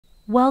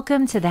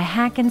Welcome to the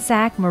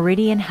Hackensack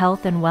Meridian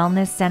Health and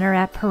Wellness Center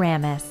at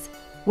Paramus,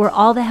 where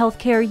all the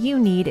healthcare you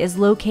need is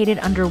located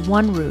under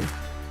one roof.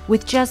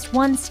 With just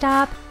one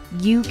stop,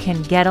 you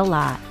can get a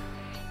lot.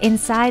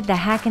 Inside the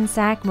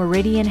Hackensack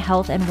Meridian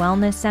Health and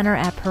Wellness Center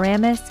at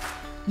Paramus,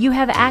 you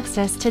have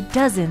access to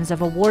dozens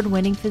of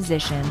award-winning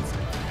physicians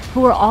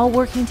who are all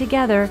working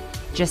together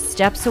just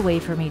steps away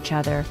from each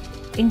other,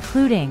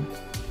 including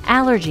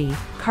allergy,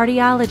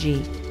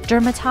 cardiology,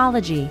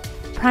 dermatology,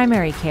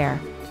 primary care,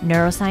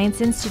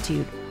 Neuroscience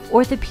Institute,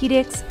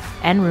 orthopedics,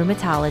 and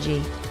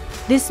rheumatology.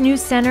 This new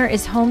center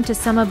is home to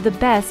some of the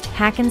best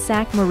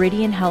Hackensack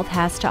Meridian Health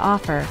has to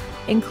offer,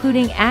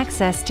 including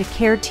access to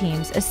care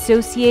teams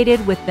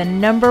associated with the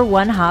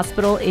 #1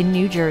 hospital in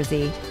New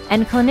Jersey,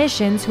 and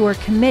clinicians who are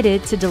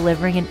committed to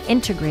delivering an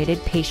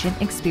integrated patient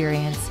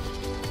experience,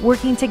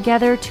 working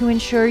together to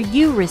ensure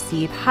you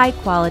receive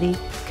high-quality,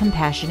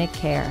 compassionate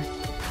care.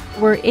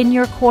 We're in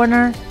your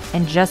corner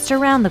and just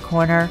around the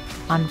corner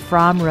on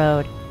Fromm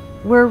Road.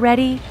 We're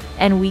ready,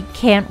 and we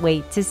can't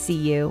wait to see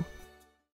you.